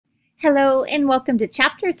Hello and welcome to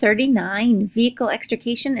Chapter 39, Vehicle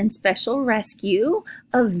Extrication and Special Rescue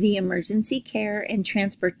of the Emergency Care and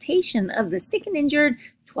Transportation of the Sick and Injured,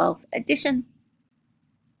 12th edition.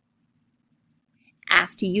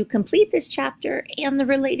 After you complete this chapter and the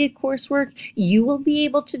related coursework, you will be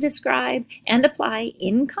able to describe and apply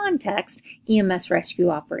in context EMS rescue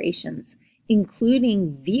operations,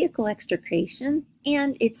 including vehicle extrication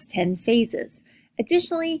and its 10 phases.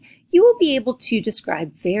 Additionally, you will be able to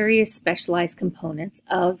describe various specialized components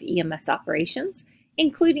of EMS operations,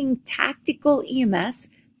 including tactical EMS,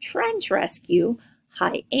 trench rescue,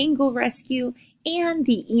 high-angle rescue, and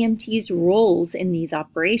the EMT's roles in these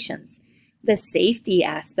operations. The safety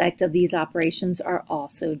aspect of these operations are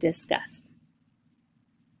also discussed.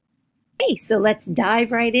 Okay, so let's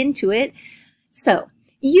dive right into it. So,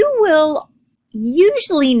 you will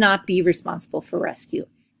usually not be responsible for rescue,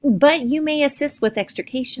 but you may assist with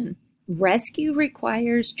extrication. Rescue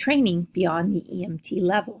requires training beyond the EMT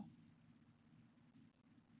level.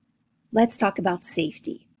 Let's talk about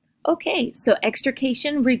safety. Okay, so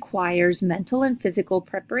extrication requires mental and physical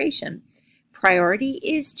preparation. Priority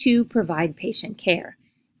is to provide patient care,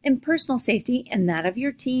 and personal safety and that of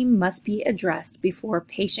your team must be addressed before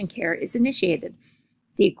patient care is initiated.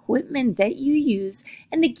 The equipment that you use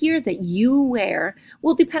and the gear that you wear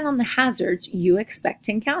will depend on the hazards you expect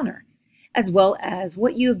to encounter, as well as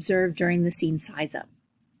what you observe during the scene size-up.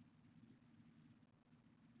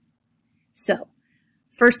 So,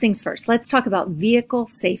 first things first, let's talk about vehicle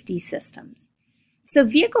safety systems. So,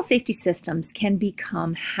 vehicle safety systems can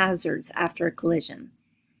become hazards after a collision.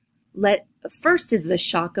 First is the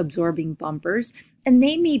shock-absorbing bumpers, and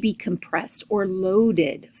they may be compressed or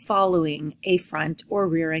loaded following a front or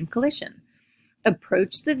rear-end collision.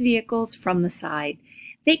 Approach the vehicles from the side.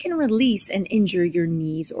 They can release and injure your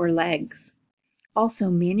knees or legs. Also,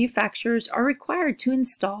 manufacturers are required to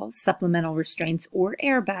install supplemental restraints or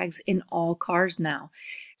airbags in all cars now.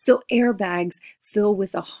 So airbags fill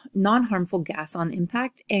with a non-harmful gas on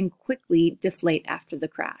impact and quickly deflate after the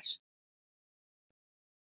crash.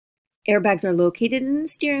 Airbags are located in the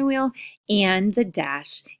steering wheel and the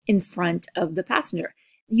dash in front of the passenger.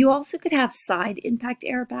 You also could have side impact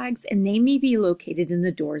airbags, and they may be located in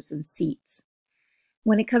the doors and seats.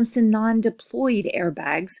 When it comes to non-deployed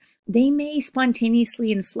airbags, they may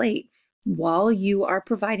spontaneously inflate while you are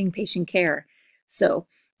providing patient care. So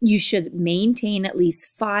you should maintain at least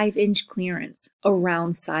 5-inch clearance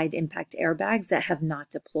around side impact airbags that have not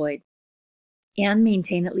deployed, and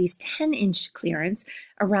maintain at least 10-inch clearance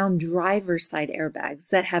around driver's side airbags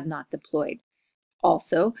that have not deployed.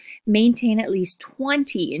 Also, maintain at least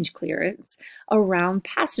 20-inch clearance around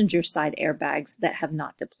passenger side airbags that have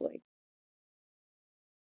not deployed.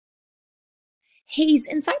 Haze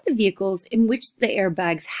inside the vehicles in which the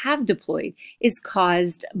airbags have deployed is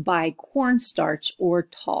caused by cornstarch or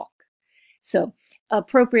talc. So,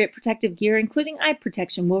 appropriate protective gear, including eye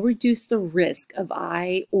protection, will reduce the risk of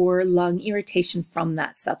eye or lung irritation from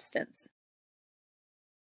that substance.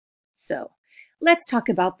 So, let's talk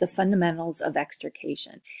about the fundamentals of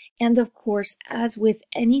extrication. And of course, as with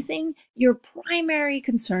anything, your primary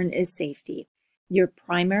concern is safety. Your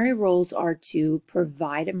primary roles are to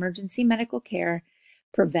provide emergency medical care,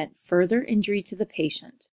 prevent further injury to the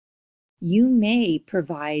patient. You may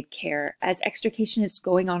provide care as extrication is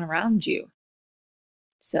going on around you.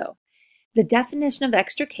 So, the definition of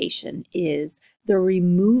extrication is the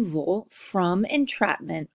removal from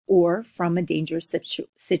entrapment or from a dangerous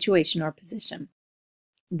situation or position.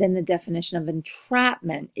 Then the definition of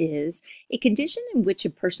entrapment is a condition in which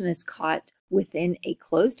a person is caught within a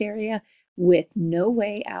closed area with no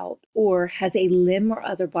way out or has a limb or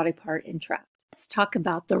other body part entrapped. Let's talk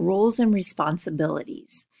about the roles and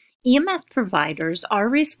responsibilities. EMS providers are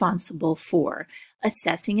responsible for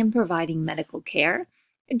assessing and providing medical care,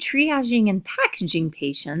 triaging and packaging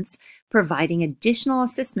patients, providing additional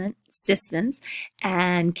assistance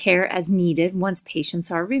and care as needed once patients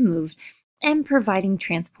are removed, and providing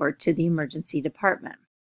transport to the emergency department.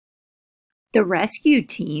 The rescue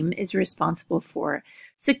team is responsible for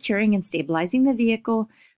securing and stabilizing the vehicle,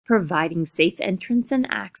 providing safe entrance and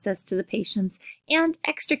access to the patients, and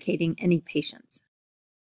extricating any patients.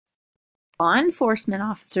 Law enforcement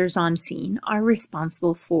officers on scene are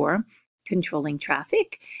responsible for controlling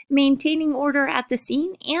traffic, maintaining order at the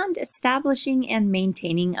scene, and establishing and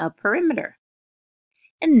maintaining a perimeter.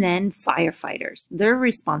 And then firefighters, they're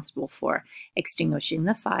responsible for extinguishing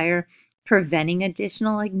the fire, preventing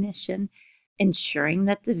additional ignition, ensuring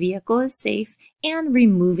that the vehicle is safe, and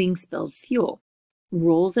removing spilled fuel.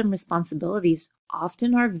 Roles and responsibilities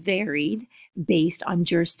often are varied based on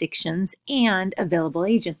jurisdictions and available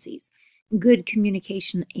agencies. Good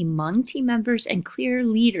communication among team members and clear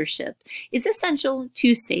leadership is essential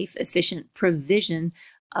to safe, efficient provision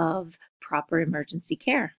of proper emergency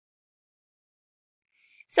care.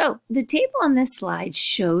 So, the table on this slide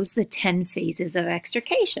shows the 10 phases of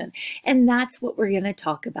extrication, and that's what we're going to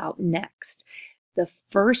talk about next. The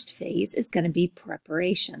first phase is going to be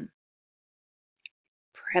preparation.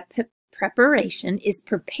 Preparation is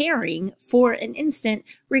preparing for an incident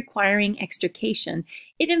requiring extrication.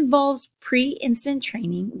 It involves pre-incident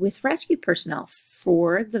training with rescue personnel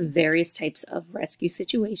for the various types of rescue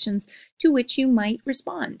situations to which you might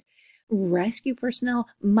respond. Rescue personnel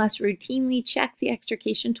must routinely check the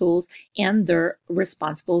extrication tools and their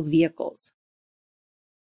responsible vehicles.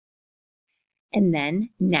 And then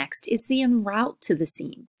next is the en route to the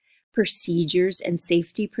scene. Procedures and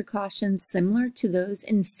safety precautions similar to those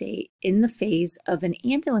in the phase of an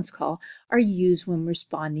ambulance call are used when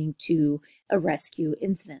responding to a rescue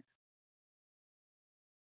incident.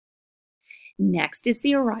 Next is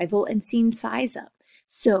the arrival and scene size up.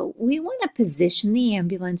 So we want to position the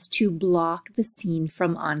ambulance to block the scene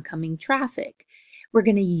from oncoming traffic. We're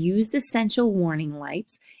going to use essential warning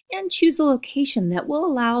lights and choose a location that will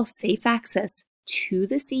allow safe access to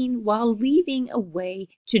the scene while leaving a way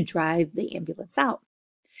to drive the ambulance out.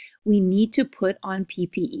 We need to put on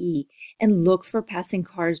PPE and look for passing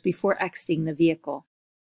cars before exiting the vehicle.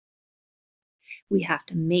 We have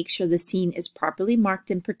to make sure the scene is properly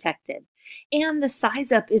marked and protected. And the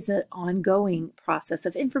size up is an ongoing process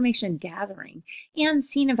of information gathering and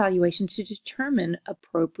scene evaluation to determine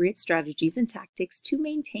appropriate strategies and tactics to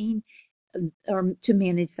maintain or to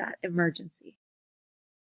manage that emergency.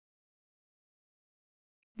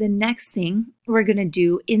 The next thing we're going to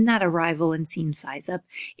do in that arrival and scene size up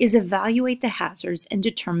is evaluate the hazards and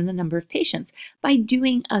determine the number of patients by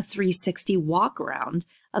doing a 360 walk around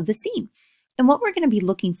of the scene. And what we're going to be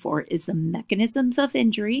looking for is the mechanisms of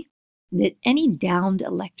injury, that any downed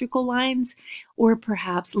electrical lines, or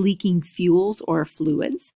perhaps leaking fuels or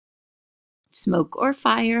fluids, smoke or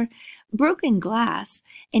fire, broken glass,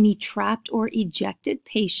 any trapped or ejected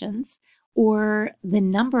patients, or the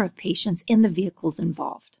number of patients and the vehicles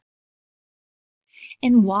involved.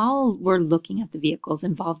 And while we're looking at the vehicles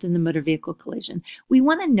involved in the motor vehicle collision, we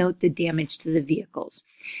want to note the damage to the vehicles,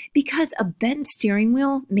 because a bent steering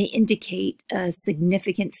wheel may indicate a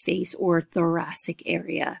significant face or thoracic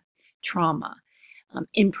area trauma.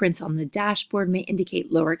 Imprints on the dashboard may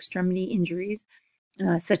indicate lower extremity injuries,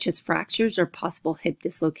 such as fractures or possible hip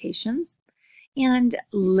dislocations. And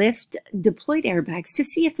lift deployed airbags to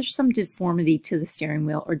see if there's some deformity to the steering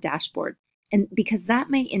wheel or dashboard, and because that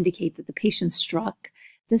may indicate that the patient struck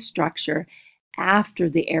the structure after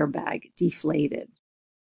the airbag deflated.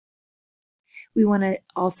 We want to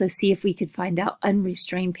also see if we could find out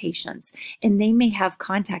unrestrained patients, and they may have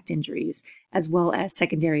contact injuries as well as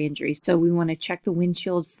secondary injuries. So we want to check the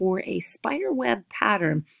windshield for a spider web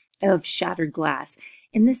pattern of shattered glass.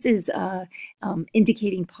 And this is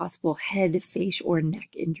indicating possible head, face, or neck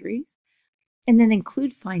injuries. And then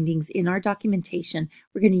include findings in our documentation.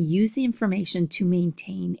 We're going to use the information to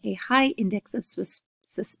maintain a high index of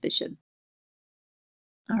suspicion.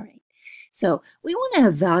 All right. So we want to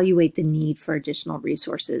evaluate the need for additional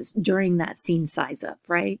resources during that scene size up,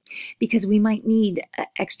 right? Because we might need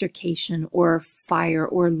extrication or fire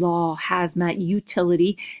or law, hazmat,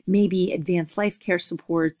 utility, maybe advanced life care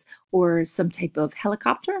supports, or some type of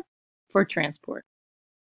helicopter for transport.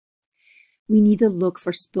 We need to look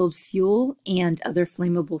for spilled fuel and other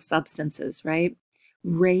flammable substances, right?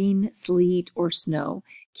 Rain, sleet, or snow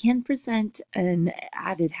can present an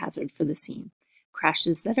added hazard for the scene.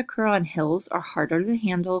 Crashes that occur on hills are harder to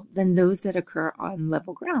handle than those that occur on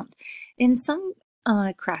level ground. In some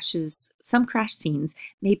crash scenes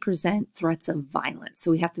may present threats of violence,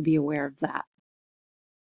 so we have to be aware of that.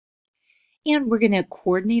 And we're going to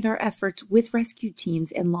coordinate our efforts with rescue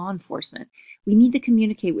teams and law enforcement. We need to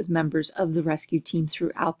communicate with members of the rescue team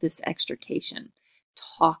throughout this extrication.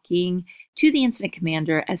 Talking to the incident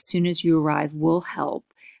commander as soon as you arrive will help.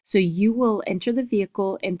 So you will enter the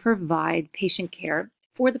vehicle and provide patient care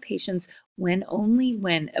for the patients only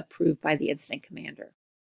when approved by the incident commander.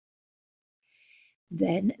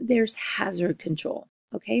 Then there's hazard control.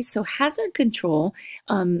 Okay, so hazard control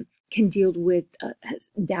can deal with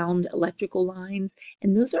downed electrical lines,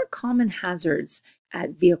 and those are common hazards at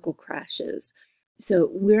vehicle crashes. So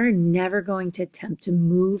we're never going to attempt to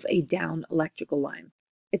move a downed electrical line.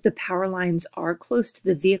 If the power lines are close to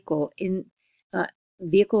the vehicle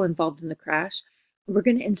involved in the crash, we're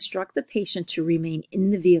going to instruct the patient to remain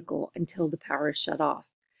in the vehicle until the power is shut off.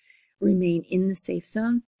 Remain in the safe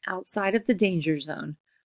zone outside of the danger zone.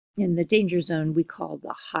 In the danger zone, we call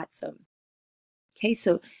the hot zone. Okay,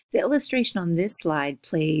 so the illustration on this slide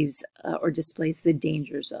plays or displays the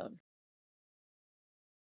danger zone.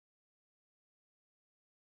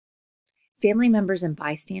 Family members and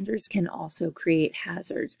bystanders can also create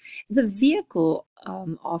hazards. The vehicle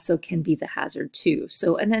also can be the hazard too.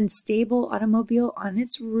 So an unstable automobile on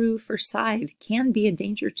its roof or side can be a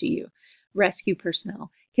danger to you. Rescue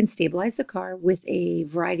personnel can stabilize the car with a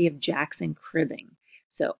variety of jacks and cribbing.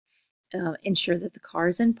 So ensure that the car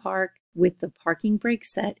is in park with the parking brake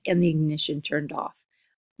set and the ignition turned off.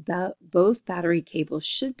 Both battery cables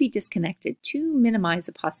should be disconnected to minimize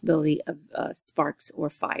the possibility of sparks or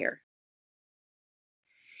fire.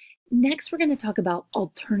 Next, we're going to talk about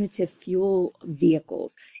alternative fuel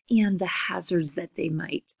vehicles and the hazards that they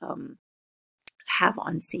might have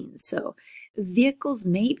on scene. So, vehicles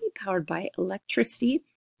may be powered by electricity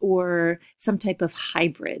or some type of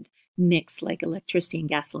hybrid mix, like electricity and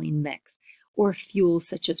gasoline mix, or fuels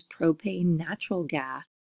such as propane, natural gas,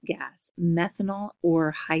 methanol,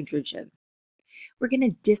 or hydrogen. We're going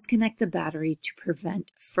to disconnect the battery to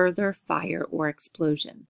prevent further fire or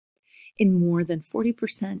explosion. In more than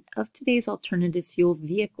 40% of today's alternative fuel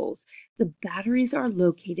vehicles, the batteries are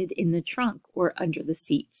located in the trunk or under the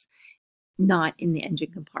seats, not in the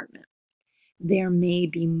engine compartment. There may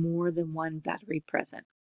be more than one battery present.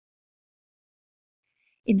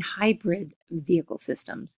 In hybrid vehicle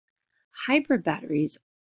systems, hybrid batteries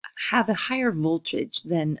have a higher voltage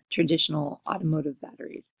than traditional automotive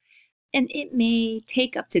batteries, and it may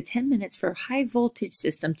take up to 10 minutes for a high voltage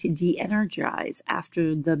system to de-energize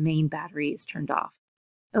after the main battery is turned off.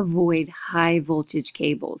 Avoid high voltage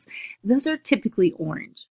cables. Those are typically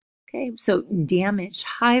orange. Okay, so damaged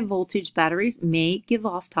high voltage batteries may give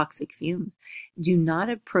off toxic fumes. Do not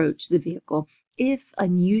approach the vehicle if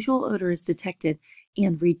unusual odor is detected,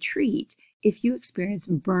 and retreat if you experience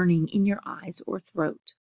burning in your eyes or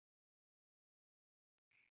throat.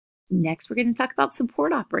 Next, we're going to talk about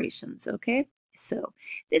support operations, okay? So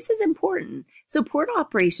this is important. Support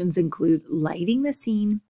operations include lighting the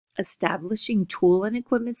scene, establishing tool and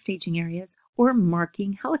equipment staging areas, or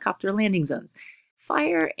marking helicopter landing zones.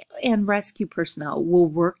 Fire and rescue personnel will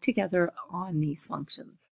work together on these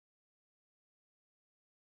functions.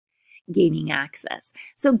 Gaining access.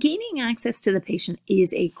 So gaining access to the patient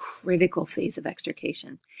is a critical phase of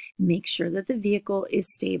extrication. Make sure that the vehicle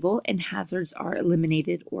is stable and hazards are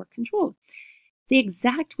eliminated or controlled. The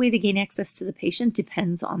exact way to gain access to the patient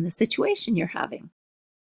depends on the situation you're having.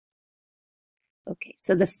 Okay,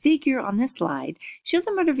 so the figure on this slide shows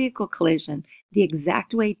a motor vehicle collision. The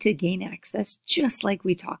exact way to gain access, just like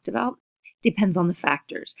we talked about, depends on the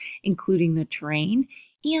factors, including the terrain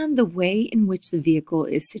and the way in which the vehicle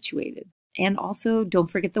is situated. And also,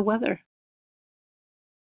 don't forget the weather.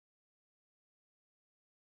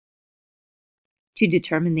 To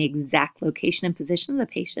determine the exact location and position of the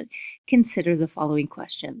patient, consider the following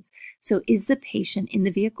questions. So, is the patient in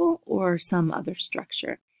the vehicle or some other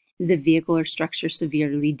structure? Is the vehicle or structure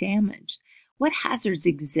severely damaged? What hazards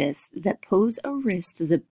exist that pose a risk to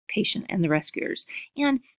the patient and the rescuers?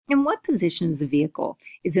 And in what position is the vehicle?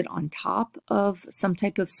 Is it on top of some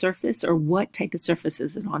type of surface, or what type of surface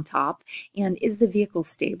is it on top? And is the vehicle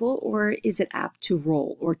stable, or is it apt to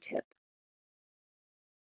roll or tip?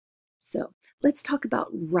 So let's talk about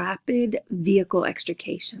rapid vehicle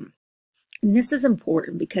extrication. And this is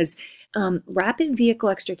important because rapid vehicle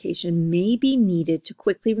extrication may be needed to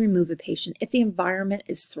quickly remove a patient if the environment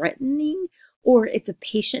is threatening or if the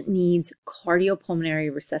patient needs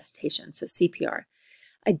cardiopulmonary resuscitation, so CPR.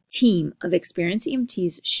 A team of experienced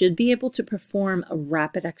EMTs should be able to perform a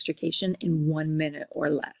rapid extrication in 1 minute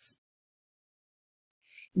or less.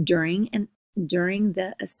 During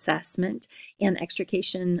the assessment and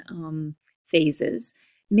extrication phases,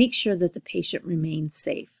 make sure that the patient remains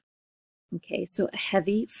safe. Okay, so a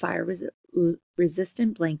heavy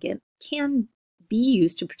fire-resistant blanket can be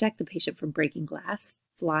used to protect the patient from breaking glass,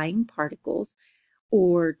 flying particles,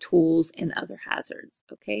 or tools and other hazards.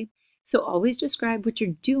 Okay, so always describe what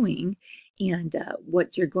you're doing and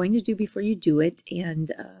what you're going to do before you do it,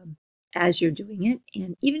 and as you're doing it.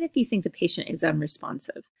 And even if you think the patient is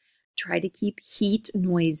unresponsive, try to keep heat,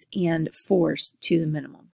 noise, and force to the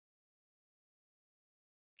minimum.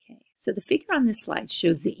 Okay, so the figure on this slide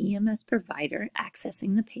shows the EMS provider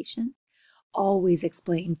accessing the patient. Always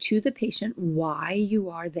explain to the patient why you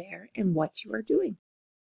are there and what you are doing.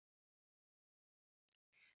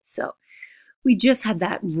 So we just had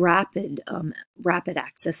that rapid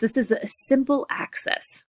access. This is a simple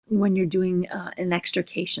access when you're doing an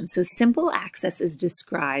extrication. So simple access is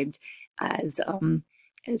described as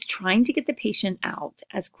trying to get the patient out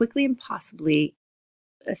as quickly and possibly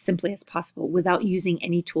as simply as possible without using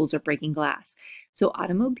any tools or breaking glass. So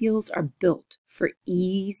automobiles are built for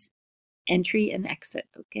ease, entry and exit,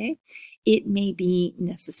 okay? It may be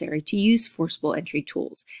necessary to use forcible entry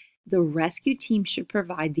tools. The rescue team should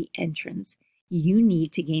provide the entrance you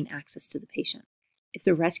need to gain access to the patient. If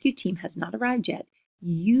the rescue team has not arrived yet,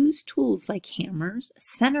 use tools like hammers,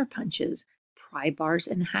 center punches, pry bars,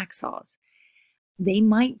 and hacksaws. They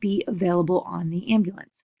might be available on the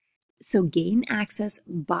ambulance. So gain access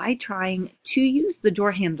by trying to use the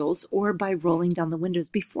door handles or by rolling down the windows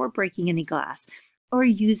before breaking any glass, or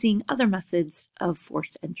using other methods of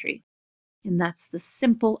forced entry. And that's the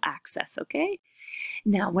simple access, okay?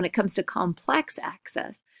 Now, when it comes to complex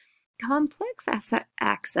access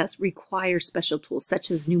requires special tools such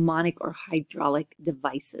as pneumatic or hydraulic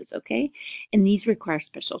devices, okay? And these require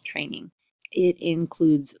special training. It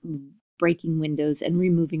includes breaking windows and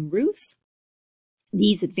removing roofs.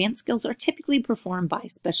 These advanced skills are typically performed by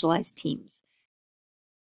specialized teams.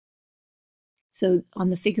 So on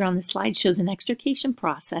the figure on the slide shows an extrication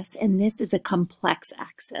process, and this is a complex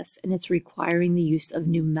access, and it's requiring the use of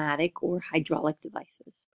pneumatic or hydraulic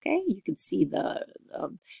devices. Okay, you can see the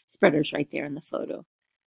spreaders right there in the photo.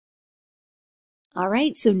 All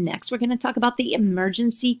right, so next we're going to talk about the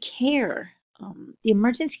emergency care.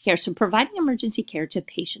 So providing emergency care to a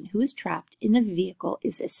patient who is trapped in a vehicle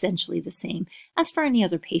is essentially the same as for any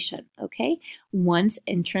other patient, okay? Once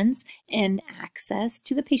entrance and access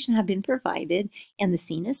to the patient have been provided and the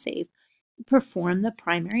scene is safe, perform the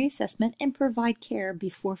primary assessment and provide care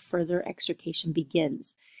before further extrication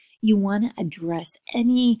begins. You want to address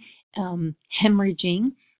any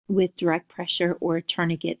hemorrhaging with direct pressure or a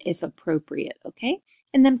tourniquet if appropriate, okay?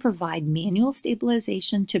 And then provide manual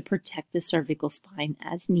stabilization to protect the cervical spine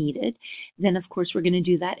as needed. Then, of course, we're going to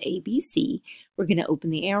do that ABC. We're going to open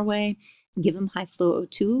the airway, give them high flow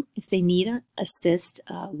O2 if they need it, assist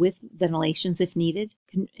with ventilations if needed,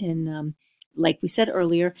 and like we said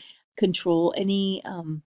earlier, control any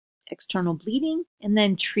external bleeding, and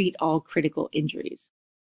then treat all critical injuries.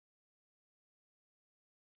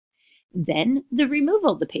 Then the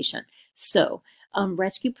removal of the patient. So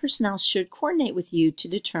rescue personnel should coordinate with you to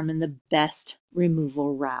determine the best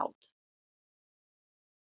removal route.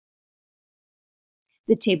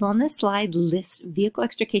 The table on this slide lists vehicle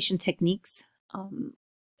extrication techniques,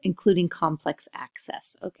 including complex access,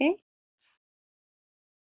 okay?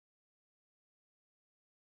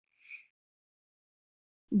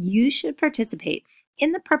 You should participate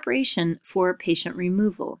in the preparation for patient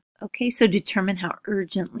removal. Okay, so determine how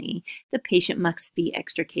urgently the patient must be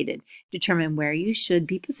extricated. Determine where you should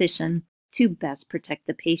be positioned to best protect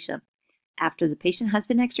the patient. After the patient has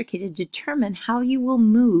been extricated, determine how you will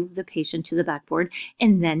move the patient to the backboard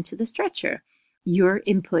and then to the stretcher. Your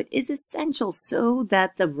input is essential so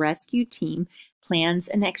that the rescue team plans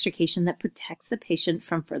an extrication that protects the patient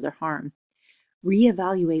from further harm.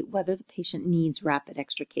 Reevaluate whether the patient needs rapid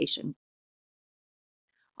extrication.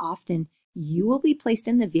 Often, you will be placed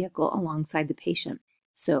in the vehicle alongside the patient,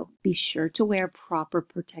 so be sure to wear proper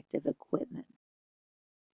protective equipment.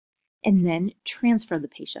 And then transfer the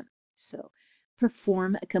patient. So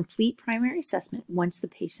perform a complete primary assessment once the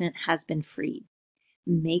patient has been freed.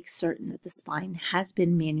 Make certain that the spine has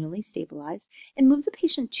been manually stabilized and move the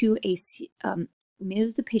patient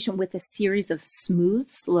with a series of smooth,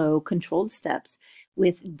 slow, controlled steps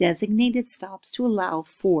with designated stops to allow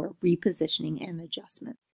for repositioning and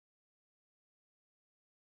adjustments.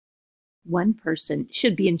 One person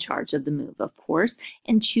should be in charge of the move, of course,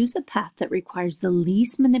 and choose a path that requires the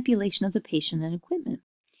least manipulation of the patient and equipment.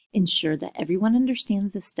 Ensure that everyone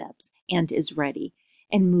understands the steps and is ready,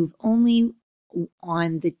 and move only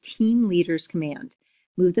on the team leader's command.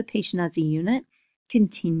 Move the patient as a unit.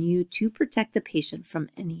 Continue to protect the patient from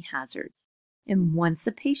any hazards. And once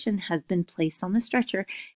the patient has been placed on the stretcher,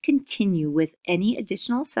 continue with any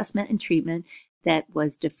additional assessment and treatment that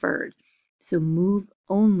was deferred. So move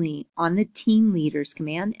only on the team leader's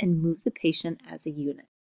command and move the patient as a unit.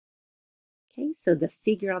 Okay, so the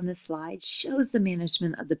figure on this slide shows the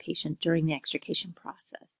management of the patient during the extrication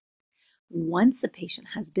process. Once the patient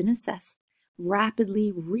has been assessed,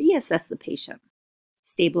 rapidly reassess the patient.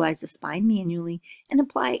 Stabilize the spine manually and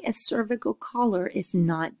apply a cervical collar if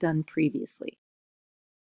not done previously.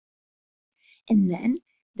 And then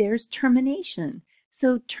there's termination.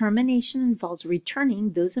 So termination involves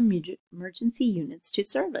returning those emergency units to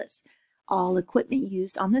service. All equipment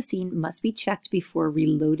used on the scene must be checked before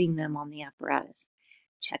reloading them on the apparatus.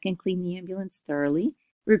 Check and clean the ambulance thoroughly,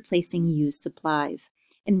 replacing used supplies.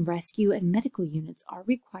 And rescue and medical units are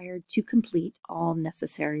required to complete all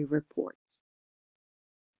necessary reports.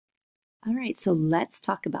 All right, so let's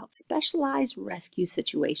talk about specialized rescue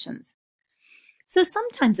situations. So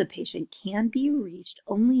sometimes a patient can be reached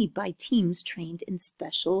only by teams trained in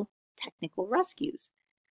special technical rescues,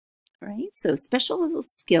 right? So special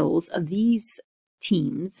skills of these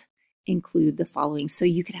teams include the following. So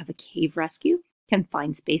you could have a cave rescue,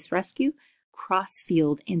 confined space rescue, cross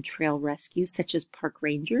field and trail rescue, such as park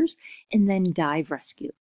rangers, and then dive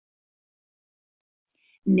rescue.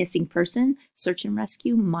 Missing person, search and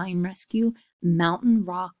rescue, mine rescue, mountain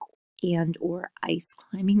rock and or ice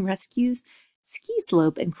climbing rescues, ski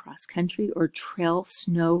slope and cross country or trail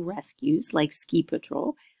snow rescues like ski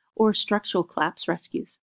patrol, or structural collapse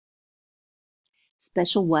rescues.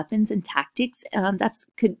 Special weapons and tactics,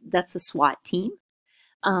 that's a SWAT team.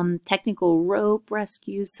 Technical rope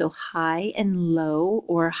rescues, so high and low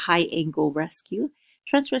or high angle rescue,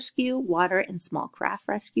 trench rescue, water and small craft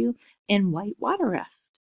rescue, and whitewater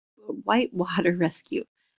rescue.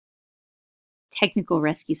 Technical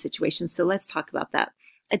rescue situations. So let's talk about that.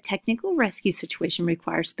 A technical rescue situation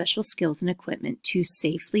requires special skills and equipment to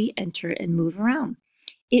safely enter and move around.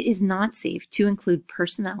 It is not safe to include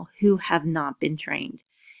personnel who have not been trained.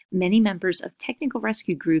 Many members of technical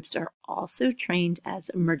rescue groups are also trained as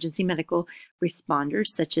emergency medical responders,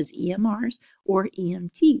 such as EMRs or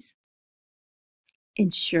EMTs.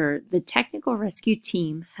 Ensure the technical rescue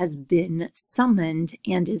team has been summoned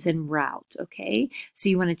and is en route, okay? So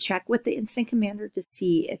you want to check with the incident commander to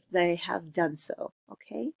see if they have done so,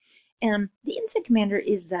 okay? And the incident commander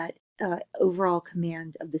is that overall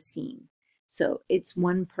command of the scene. So it's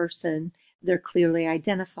one person, they're clearly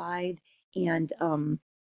identified, and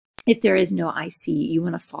if there is no IC, you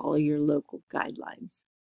want to follow your local guidelines.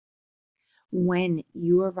 When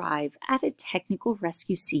you arrive at a technical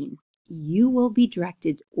rescue scene, you will be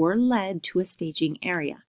directed or led to a staging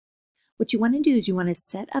area. What you want to do is you want to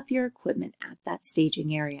set up your equipment at that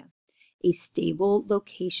staging area, a stable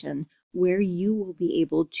location where you will be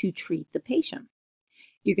able to treat the patient.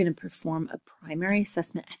 You're going to perform a primary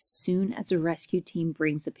assessment as soon as a rescue team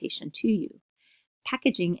brings the patient to you.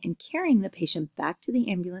 Packaging and carrying the patient back to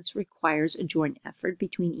the ambulance requires a joint effort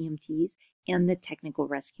between EMTs and the technical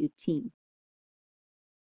rescue team.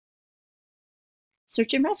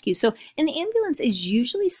 Search and rescue. So an ambulance is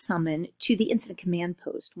usually summoned to the incident command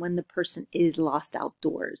post when the person is lost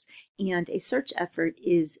outdoors and a search effort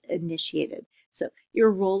is initiated. So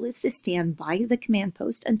your role is to stand by the command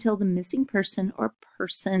post until the missing person or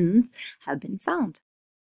persons have been found.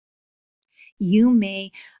 You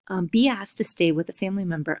may be asked to stay with a family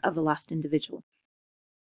member of a lost individual.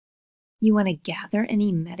 You want to gather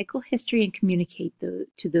any medical history and communicate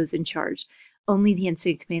to those in charge. Only the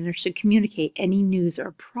incident commander should communicate any news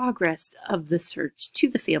or progress of the search to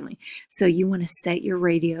the family. So you want to set your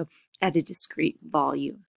radio at a discrete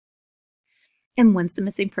volume. And once the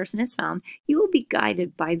missing person is found, you will be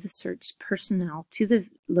guided by the search personnel to the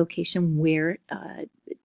location where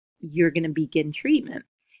you're going to begin treatment.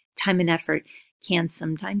 Time and effort can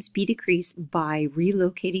sometimes be decreased by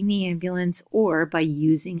relocating the ambulance or by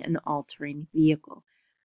using an all-terrain vehicle.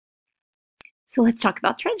 So let's talk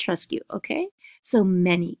about trench rescue, okay? So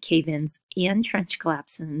many cave-ins and trench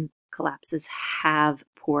collapses have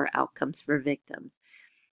poor outcomes for victims.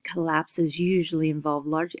 Collapses usually involve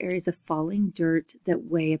large areas of falling dirt that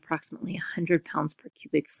weigh approximately 100 pounds per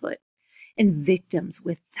cubic foot. And victims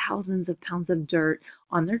with thousands of pounds of dirt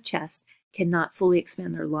on their chest cannot fully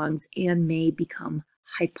expand their lungs and may become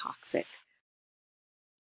hypoxic.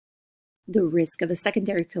 The risk of a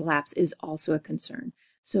secondary collapse is also a concern.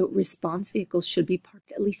 So response vehicles should be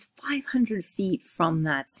parked at least 500 feet from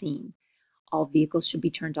that scene. All vehicles should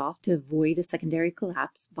be turned off to avoid a secondary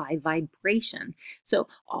collapse by vibration. So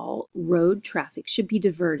all road traffic should be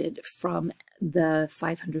diverted from the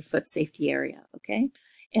 500-foot safety area, okay?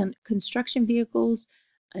 And construction vehicles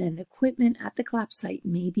and equipment at the collapse site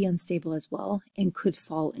may be unstable as well and could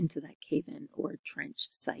fall into that cave-in or trench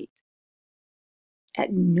site.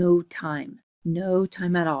 At no time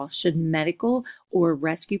at all should medical or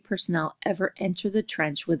rescue personnel ever enter the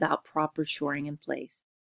trench without proper shoring in place.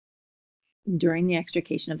 During the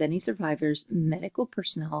extrication of any survivors, medical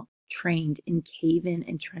personnel trained in cave-in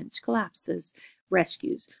and trench collapses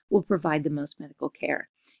rescues will provide the most medical care.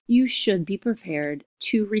 You should be prepared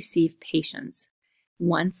to receive patients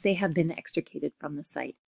once they have been extricated from the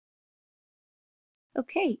site.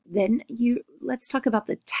 Okay, then let's talk about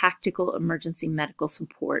the tactical emergency medical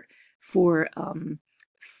support for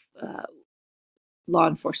law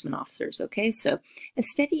enforcement officers, okay? So a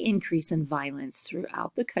steady increase in violence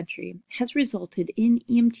throughout the country has resulted in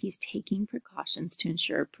EMTs taking precautions to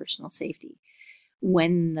ensure personal safety.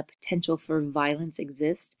 When the potential for violence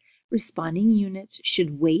exists, responding units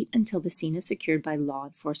should wait until the scene is secured by law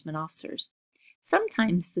enforcement officers.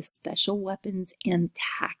 Sometimes the Special Weapons and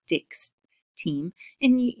Tactics team,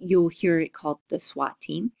 and you'll hear it called the SWAT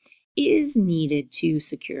team, is needed to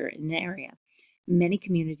secure an area. Many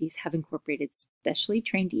communities have incorporated specially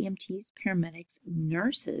trained EMTs, paramedics,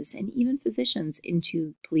 nurses, and even physicians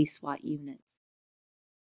into police SWAT units.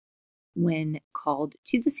 When called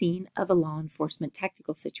to the scene of a law enforcement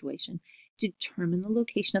tactical situation, determine the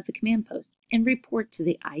location of the command post and report to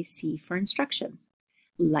the IC for instructions.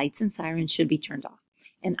 Lights and sirens should be turned off,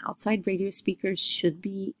 and outside radio speakers should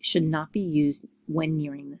not be used when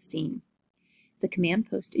nearing the scene. The command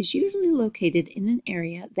post is usually located in an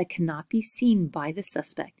area that cannot be seen by the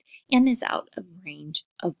suspect and is out of range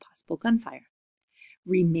of possible gunfire.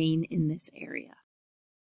 Remain in this area.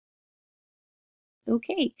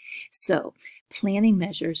 Okay, so planning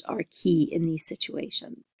measures are key in these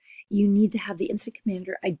situations. You need to have the incident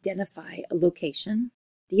commander identify a location.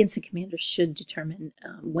 The incident commander should determine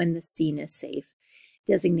when the scene is safe,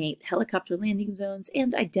 designate helicopter landing zones,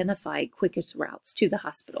 and identify quickest routes to the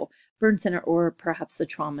hospital, burn center, or perhaps the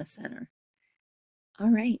trauma center.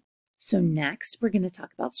 All right, so next we're going to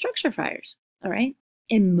talk about structure fires. All right,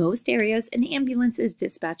 in most areas, an ambulance is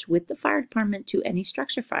dispatched with the fire department to any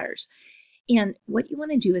structure fires. And what you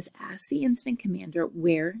want to do is ask the incident commander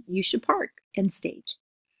where you should park and stage,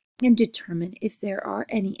 and determine if there are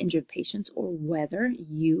any injured patients or whether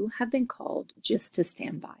you have been called just to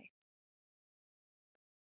stand by.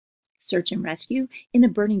 Search and rescue in a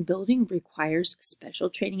burning building requires special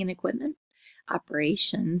training and equipment.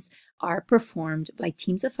 Operations are performed by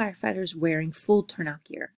teams of firefighters wearing full turnout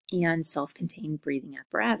gear and self-contained breathing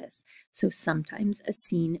apparatus. So sometimes a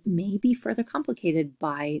scene may be further complicated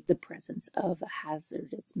by the presence of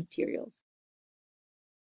hazardous materials.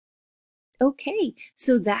 Okay,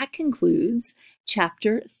 so that concludes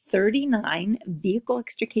Chapter 39, Vehicle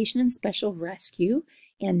Extrication and Special Rescue.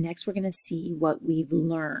 And next we're going to see what we've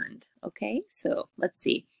learned. Okay, so let's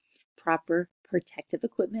see. Proper protective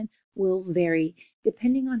equipment will vary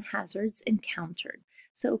depending on hazards encountered.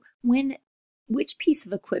 So which piece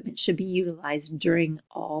of equipment should be utilized during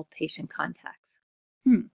all patient contacts?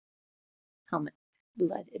 Helmet,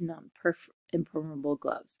 blood, and non-impermeable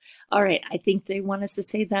gloves. All right, I think they want us to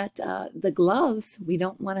say that the gloves, we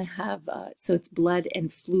don't want to have, so it's blood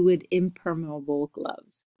and fluid impermeable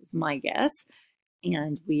gloves is my guess.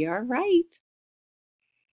 And we are right.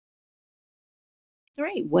 All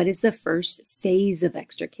right, what is the first phase of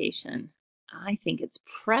extrication? I think it's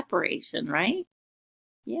preparation, right?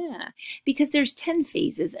 Yeah, because there's 10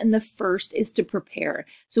 phases, and the first is to prepare.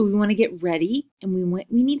 So we want to get ready, and we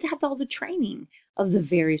need to have all the training of the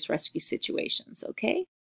various rescue situations, okay?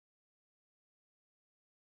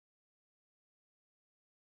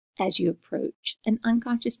 As you approach an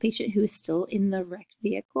unconscious patient who is still in the wrecked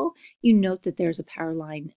vehicle, you note that there's a power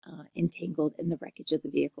line entangled in the wreckage of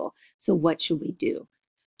the vehicle. So what should we do?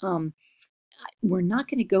 We're not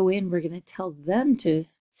going to go in. We're going to tell them to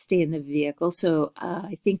stay in the vehicle. So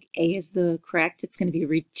I think A is the correct. It's going to be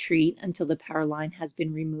retreat until the power line has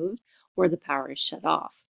been removed or the power is shut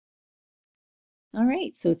off. All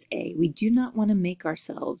right, so it's A. We do not want to make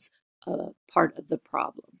ourselves a part of the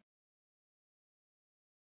problem.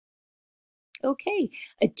 Okay,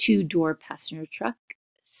 a two-door passenger truck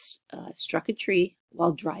struck a tree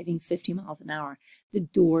while driving 50 miles an hour. The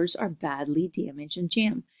doors are badly damaged and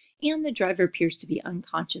jammed, and the driver appears to be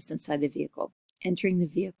unconscious inside the vehicle. Entering the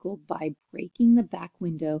vehicle by breaking the back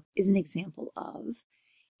window is an example of,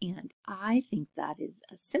 and I think that is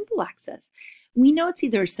a simple access. We know it's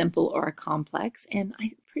either a simple or a complex, and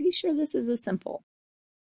I'm pretty sure this is a simple.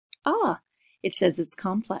 It says it's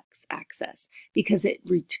complex access because it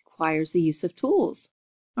requires the use of tools.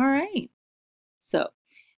 All right. So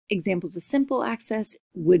examples of simple access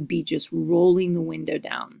would be just rolling the window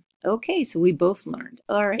down. Okay, so we both learned.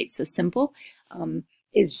 All right, so simple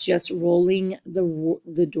is just rolling the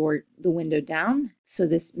window down. So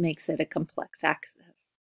this makes it a complex access.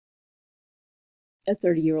 A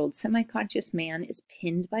 30-year-old semi-conscious man is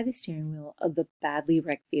pinned by the steering wheel of the badly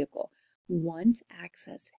wrecked vehicle. Once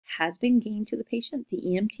access has been gained to the patient, the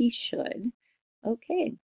EMT should,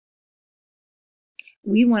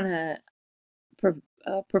 we want to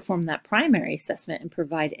perform that primary assessment and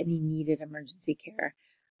provide any needed emergency care.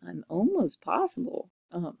 I'm almost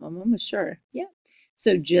sure. Yeah.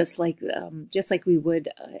 So just like we would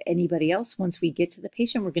anybody else, once we get to the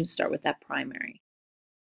patient, we're going to start with that primary.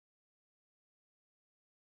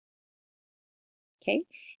 Okay,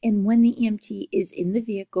 and when the EMT is in the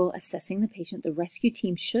vehicle assessing the patient, the rescue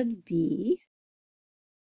team should be,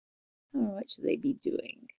 what should they be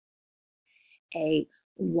doing? A,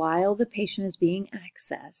 while the patient is being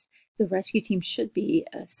accessed, The rescue team should be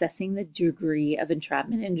assessing the degree of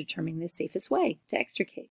entrapment and determining the safest way to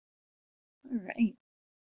extricate. All right.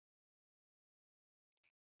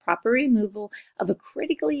 Proper removal of a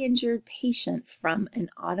critically injured patient from an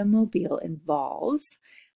automobile involves.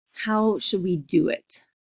 How should we do it?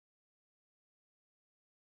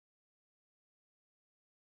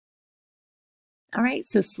 All right,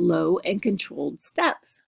 so slow and controlled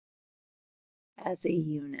steps as a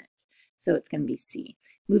unit. So it's going to be C.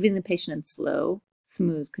 Moving the patient in slow,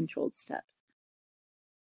 smooth, controlled steps.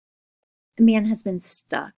 A man has been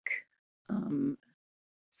sucked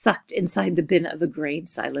inside the bin of a grain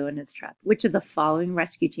silo and is trapped. Which of the following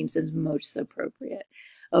rescue teams is most appropriate?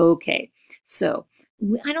 Okay, so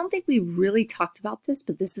I don't think we really talked about this,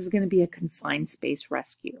 but this is going to be a confined space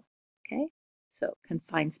rescue. Okay, so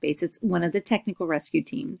confined space, it's one of the technical rescue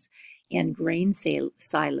teams, and grain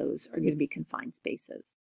silos are going to be confined spaces.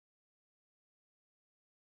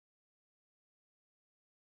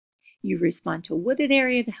 You respond to a wooded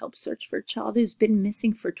area to help search for a child who's been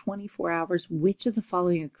missing for 24 hours. Which of the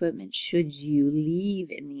following equipment should you leave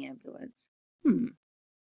in the ambulance?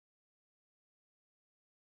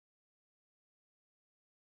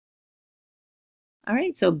 All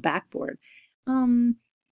right, so backboard.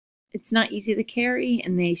 It's not easy to carry,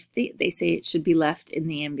 and they say it should be left in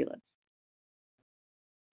the ambulance.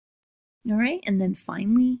 All right, and then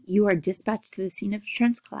finally, you are dispatched to the scene of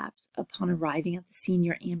trench collapse. Upon arriving at the scene,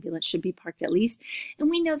 your ambulance should be parked at least, and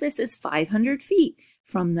we know this is 500 feet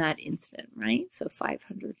from that incident, right? So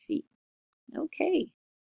 500 feet. Okay.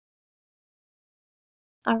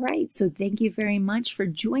 All right, so thank you very much for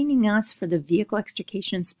joining us for the Vehicle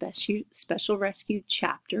Extrication Special Rescue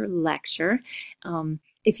Chapter lecture.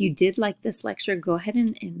 If you did like this lecture, go ahead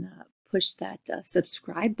and push that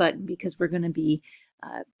subscribe button, because we're going to be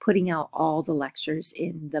putting out all the lectures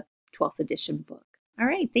in the 12th edition book. All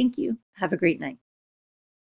right, thank you. Have a great night.